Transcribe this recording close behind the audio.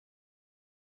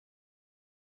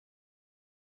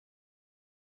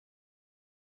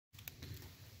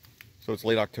So it's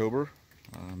late October.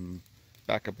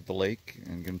 Back up at the lake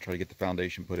and gonna try to get the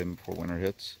foundation put in before winter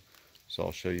hits. So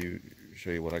I'll show you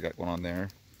what I got going on there.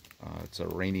 It's a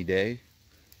rainy day.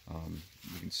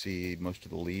 You can see most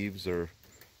of the leaves are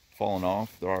falling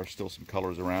off. There are still some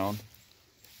colors around.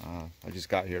 I just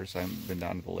got here, so I haven't been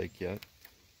down to the lake yet.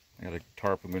 I got a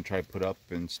tarp I'm going to try to put up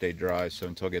and stay dry, so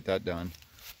until I get that done,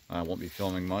 I won't be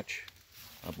filming much.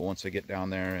 But once I get down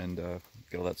there and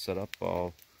get all that set up,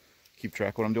 I'll keep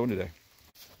track of what I'm doing today.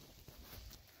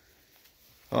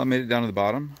 Well, I made it down to the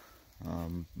bottom.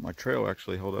 My trail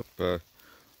actually held up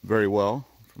very well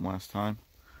from last time.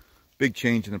 Big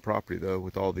change in the property though,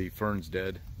 with all the ferns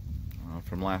dead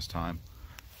from last time.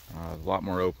 A lot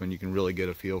more open. You can really get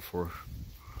a feel for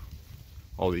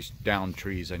all these down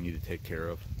trees I need to take care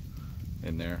of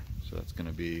in there. So that's going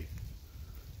to be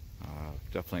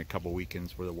definitely a couple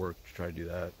weekends worth of work to try to do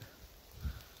that.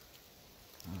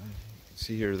 You can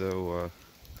see here though,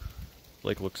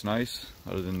 lake looks nice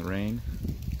other than the rain.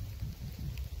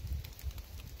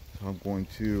 So I'm going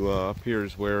to, up here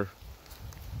is where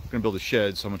I'm going to build a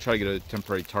shed, so I'm going to try to get a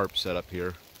temporary tarp set up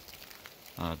here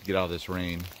to get out of this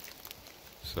rain.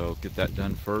 So get that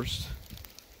done first,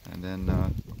 and then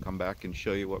I'll come back and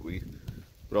show you what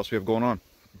else we have going on.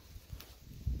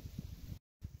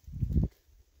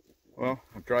 Well,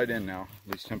 I've dried in now,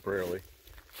 at least temporarily.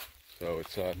 So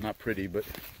it's not pretty, but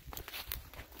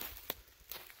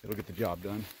it'll get the job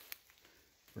done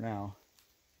for now.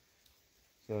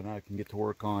 So now I can get to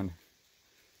work on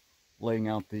laying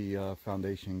out the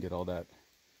foundation, get all that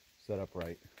set up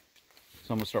right.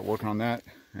 So I'm gonna start working on that,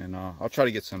 and I'll try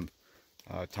to get some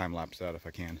time lapse out if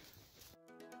I can.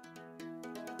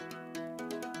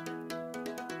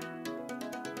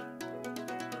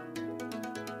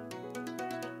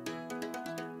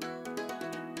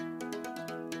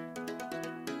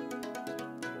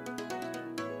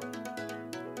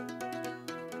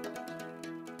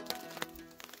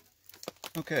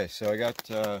 Okay, so I got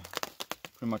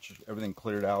pretty much everything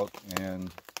cleared out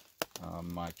and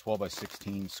my 12 by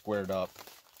 16 squared up.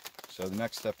 So the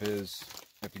next step is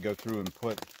I have to go through and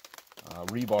put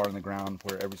rebar in the ground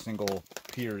where every single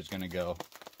pier is going to go.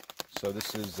 So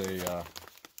this is a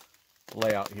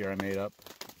layout here I made up.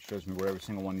 It shows me where every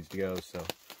single one needs to go. So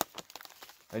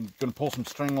I'm going to pull some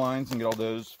string lines and get all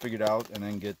those figured out, and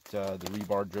then get the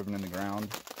rebar driven in the ground.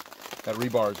 That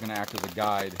rebar is going to act as a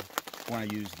guide when I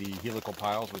use the helical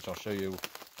piles, which I'll show you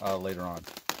later on.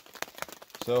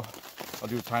 So I'll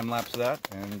do a time lapse of that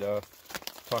and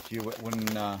talk to you when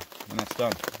that's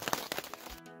done.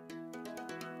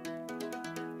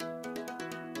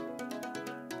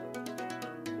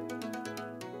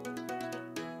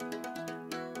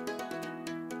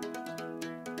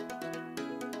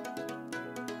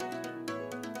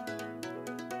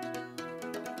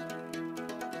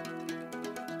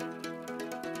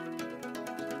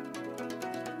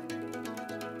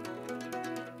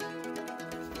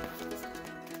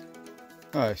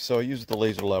 Alright, so I used the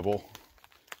laser level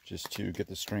just to get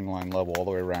the string line level all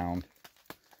the way around.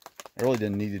 I really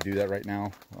didn't need to do that right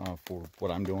now for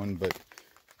what I'm doing, but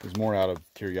it was more out of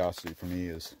curiosity for me,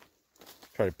 is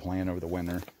try to plan over the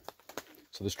winter.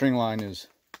 So the string line is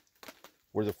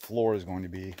where the floor is going to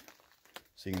be.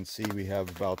 So you can see we have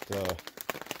about, I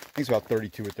think it's about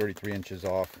 32 or 33 inches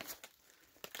off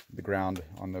the ground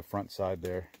on the front side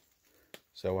there.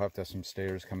 So we'll have to have some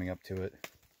stairs coming up to it.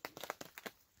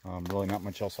 Really not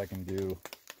much else I can do.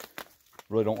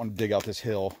 Really don't want to dig out this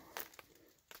hill.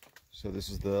 So this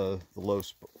is the low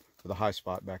spot, the high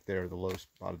spot back there, the low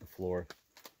spot of the floor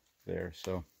there.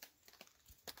 So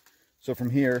from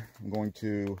here, I'm going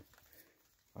to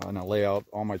now lay out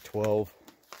all my 12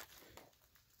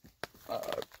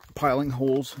 piling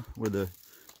holes where the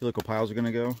helical piles are going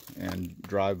to go, and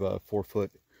drive a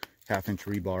 4-foot 1/2-inch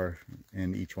rebar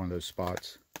in each one of those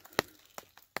spots.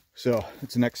 So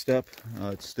it's the next step.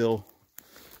 It's still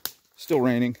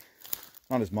raining,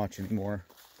 not as much anymore.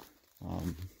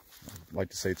 I'd like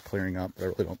to say it's clearing up, but I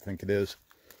really don't think it is.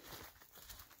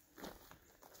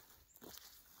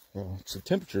 So the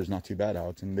temperature is not too bad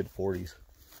out. It's in the mid-40s.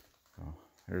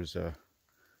 There's a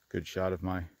good shot of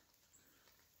my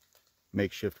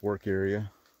makeshift work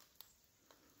area.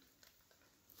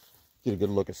 Get a good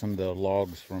look at some of the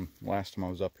logs from last time I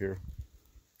was up here.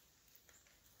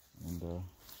 And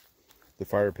the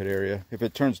fire pit area. If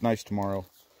it turns nice tomorrow,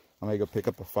 I may go pick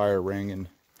up a fire ring and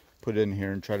put it in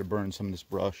here and try to burn some of this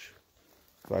brush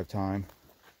if I have time.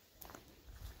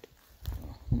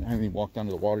 I haven't even walked down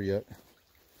to the water yet.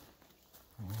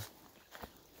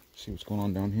 See what's going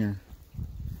on down here.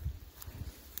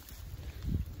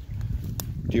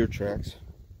 Deer tracks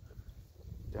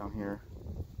down here.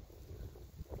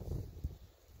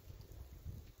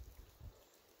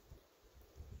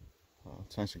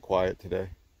 It's nice and quiet today.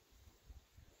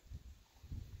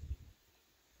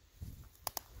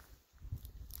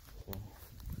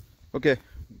 Okay,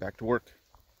 back to work.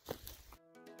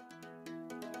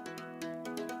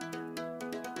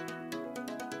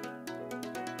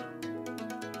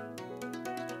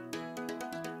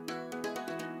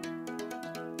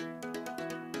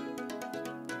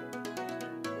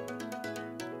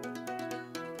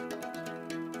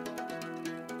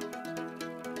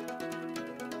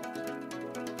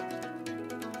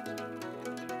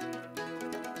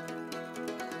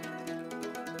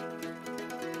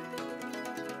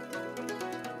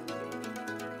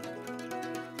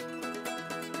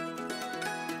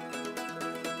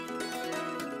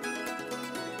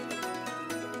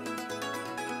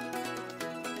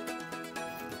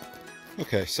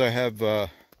 Okay, so I have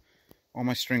all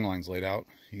my string lines laid out.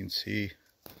 You can see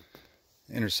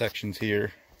intersections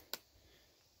here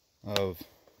of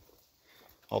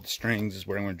all the strings is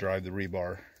where I'm going to drive the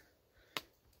rebar.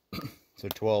 So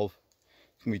 12,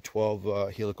 it's going to be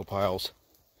 12 helical piles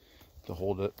to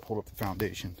hold up the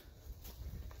foundation.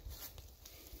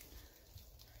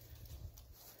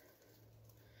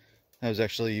 That was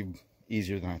actually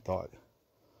easier than I thought,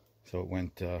 so it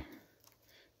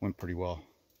went pretty well.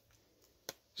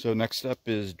 So next step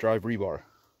is drive rebar.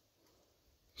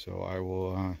 So I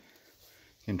will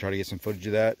can try to get some footage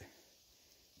of that.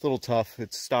 It's a little tough.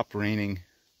 It's stopped raining,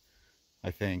 I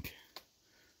think.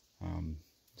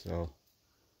 So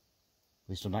at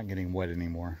least I'm not getting wet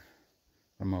anymore.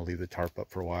 I'm gonna leave the tarp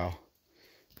up for a while.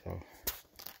 So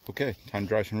okay, time to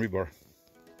drive some rebar.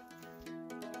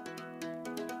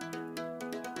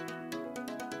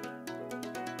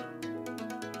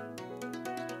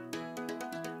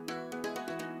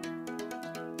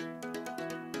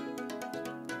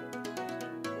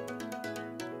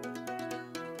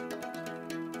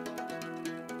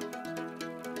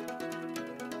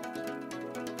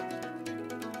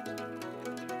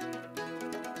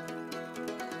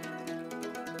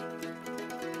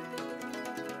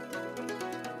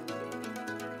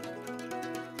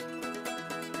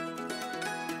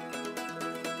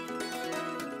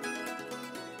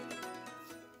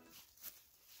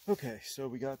 Okay, so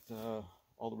we got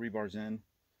all the rebars in,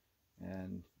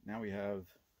 and now we have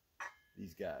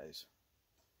these guys.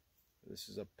 This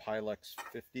is a Pylex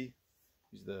 50.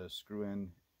 These are the screw-in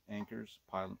anchors,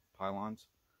 pylons,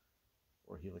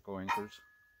 or helical anchors.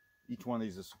 Each one of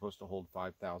these is supposed to hold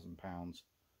 5,000 pounds,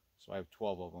 so I have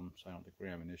 12 of them, so I don't think we're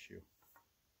going to have an issue.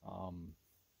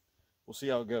 We'll see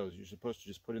how it goes. You're supposed to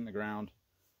just put it in the ground,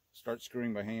 start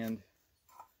screwing by hand,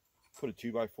 put a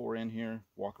 2x4 in here,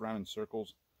 walk around in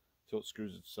circles until it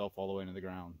screws itself all the way into the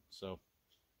ground. So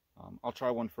I'll try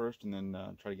one first and then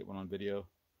try to get one on video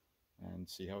and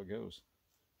see how it goes.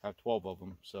 I have 12 of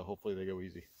them, so hopefully they go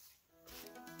easy.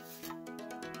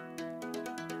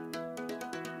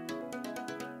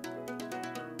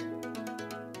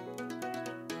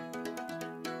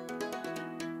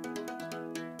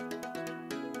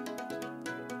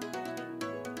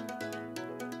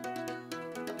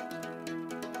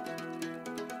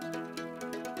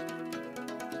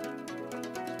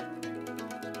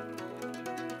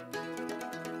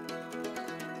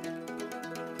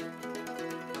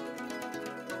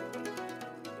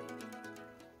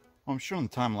 I'm sure on the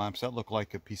time lapse that looked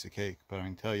like a piece of cake, but I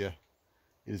can tell you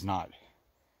it is not.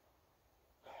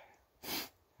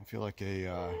 I feel like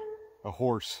a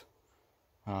horse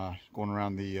going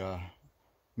around the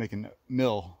making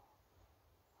mill,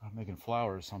 making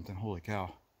flour or something. Holy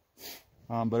cow!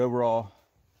 But overall,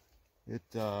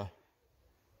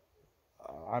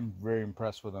 I'm very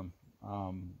impressed with them.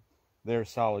 They're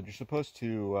solid. You're supposed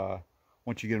to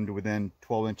once you get them to within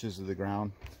 12 inches of the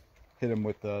ground, hit them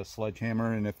with a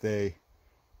sledgehammer, and if they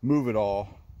move at all,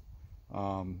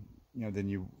 you know, then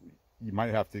you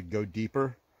might have to go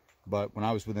deeper. But when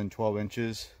I was within 12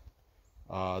 inches,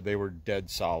 they were dead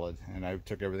solid, and I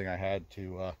took everything I had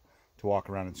to walk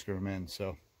around and screw them in.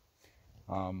 So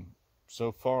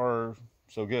so far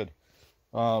so good.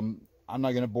 I'm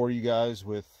not going to bore you guys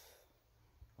with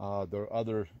the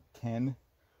other 10.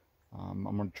 I'm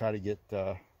going to try to get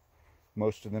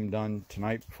most of them done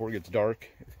tonight before it gets dark,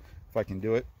 if I can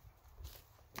do it.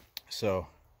 So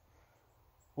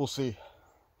we'll see.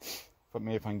 But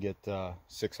maybe if I can get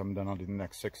 6 of them done, I'll do the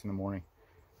next 6 in the morning.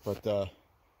 But you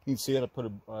can see it. I put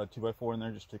a 2x4 in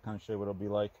there just to kind of show you what it'll be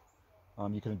like.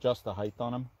 You can adjust the height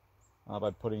on them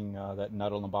by putting that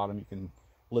nut on the bottom. You can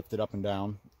lift it up and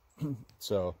down.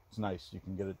 So it's nice. You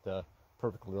can get it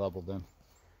perfectly leveled then.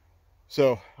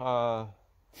 So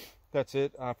that's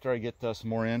it. After I get some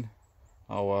more in,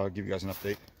 I'll give you guys an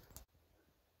update.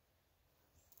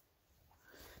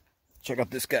 check out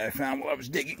this guy I found while I was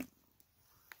digging.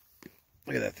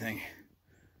 Look at that thing.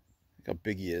 Look how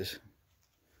big he is.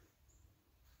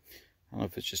 I don't know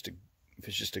if it's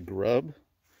just a grub,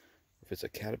 if it's a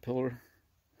caterpillar.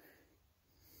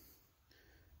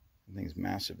 The thing's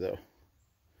massive though.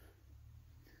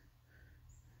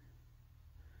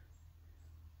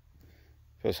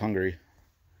 If I was hungry,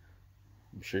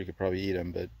 I'm sure you could probably eat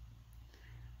them, but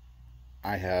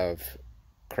I have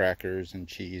crackers and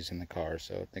cheese in the car,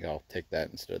 so I think I'll take that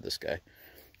instead of this guy.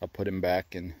 I'll put him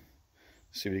back and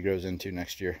see what he grows into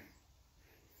next year.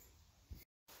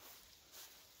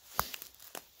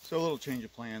 So a little change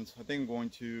of plans. I think I'm going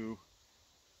to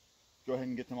go ahead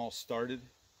and get them all started.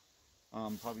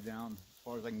 Probably down as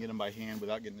far as I can get them by hand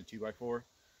without getting the 2x4.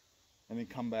 And then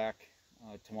come back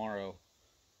tomorrow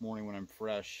morning when I'm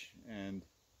fresh and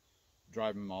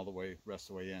drive them all the way, rest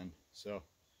of the way in. So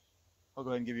I'll go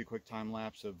ahead and give you a quick time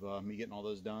lapse of me getting all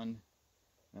those done.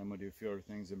 And I'm going to do a few other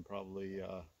things and probably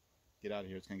get out of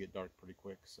here. It's going to get dark pretty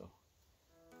quick. So.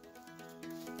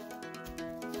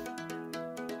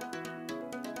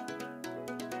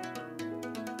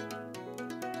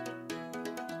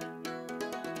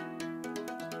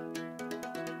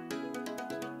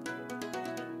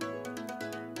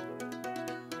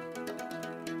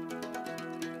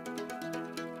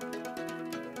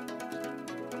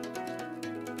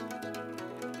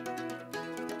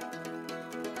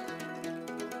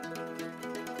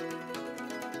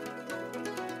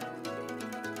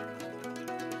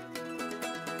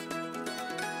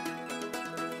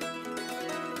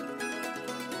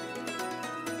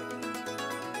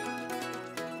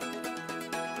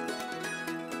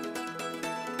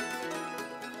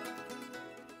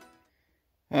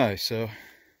 Alright, so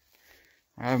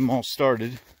I have them all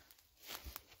started.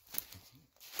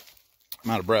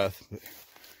 I'm out of breath, but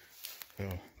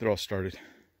so they're all started.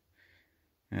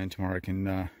 And tomorrow I can,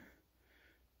 a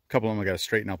couple of them I got to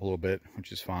straighten up a little bit,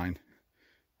 which is fine.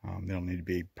 They don't need to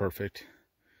be perfect.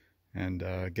 And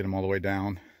get them all the way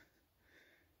down.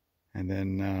 And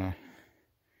then,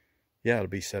 yeah, it'll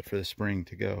be set for the spring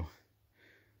to go.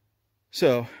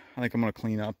 So I think I'm going to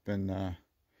clean up and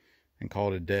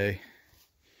call it a day.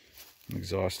 I'm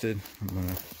exhausted.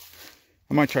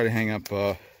 I might try to hang up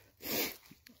a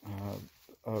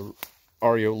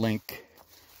Ario Link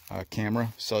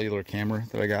camera, cellular camera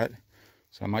that I got.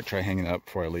 So I might try hanging it up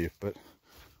before I leave, but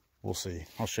we'll see.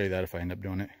 I'll show you that if I end up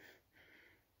doing it.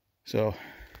 So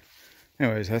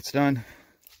anyways, that's done.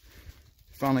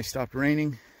 Finally stopped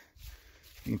raining.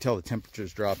 You can tell the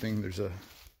temperature's dropping. The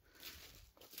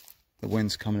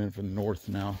wind's coming in from the north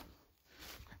now.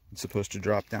 It's supposed to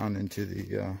drop down into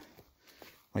the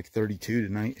like 32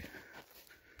 tonight.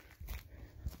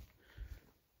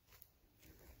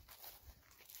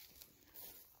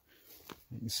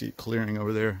 You can see it clearing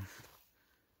over there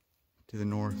to the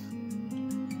north.